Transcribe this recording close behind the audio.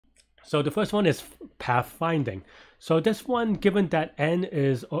So the first one is path finding. So this one, given that n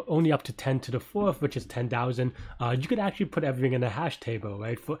is only up to 10 to the fourth, which is 10,000, you could actually put everything in a hash table,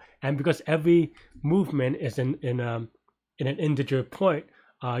 right? And because every movement is in an integer point,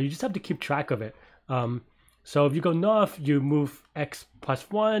 you just have to keep track of it. So if you go north, you move x plus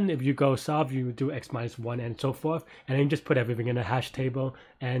 1. If you go south, you do x minus 1 and so forth. And then you just put everything in a hash table.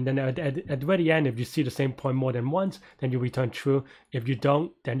 And then at the very end, if you see the same point more than once, then you return true. If you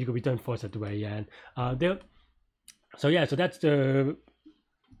don't, then you can return false at the very end. So that's the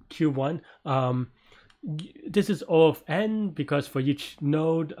Q1. This is O of n because for each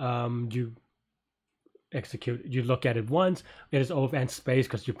node, you look at it once. It is O of n space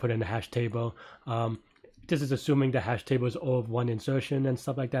because you put in a hash table. This is assuming the hash table is O of 1 insertion and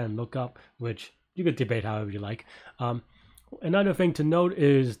stuff like that, and lookup, which you could debate however you like. Another thing to note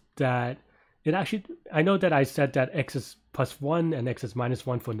is that it actually, I know that I said that x is plus 1 and x is minus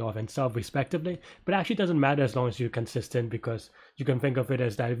 1 for north and south respectively, but it actually doesn't matter as long as you're consistent, because you can think of it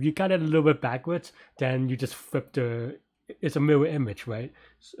as that if you got it a little bit backwards, then you just flip it's a mirror image, right?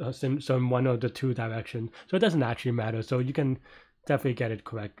 So in one of the two directions. So it doesn't actually matter. So you can definitely get it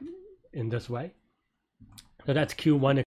correct in this way. So that's Q1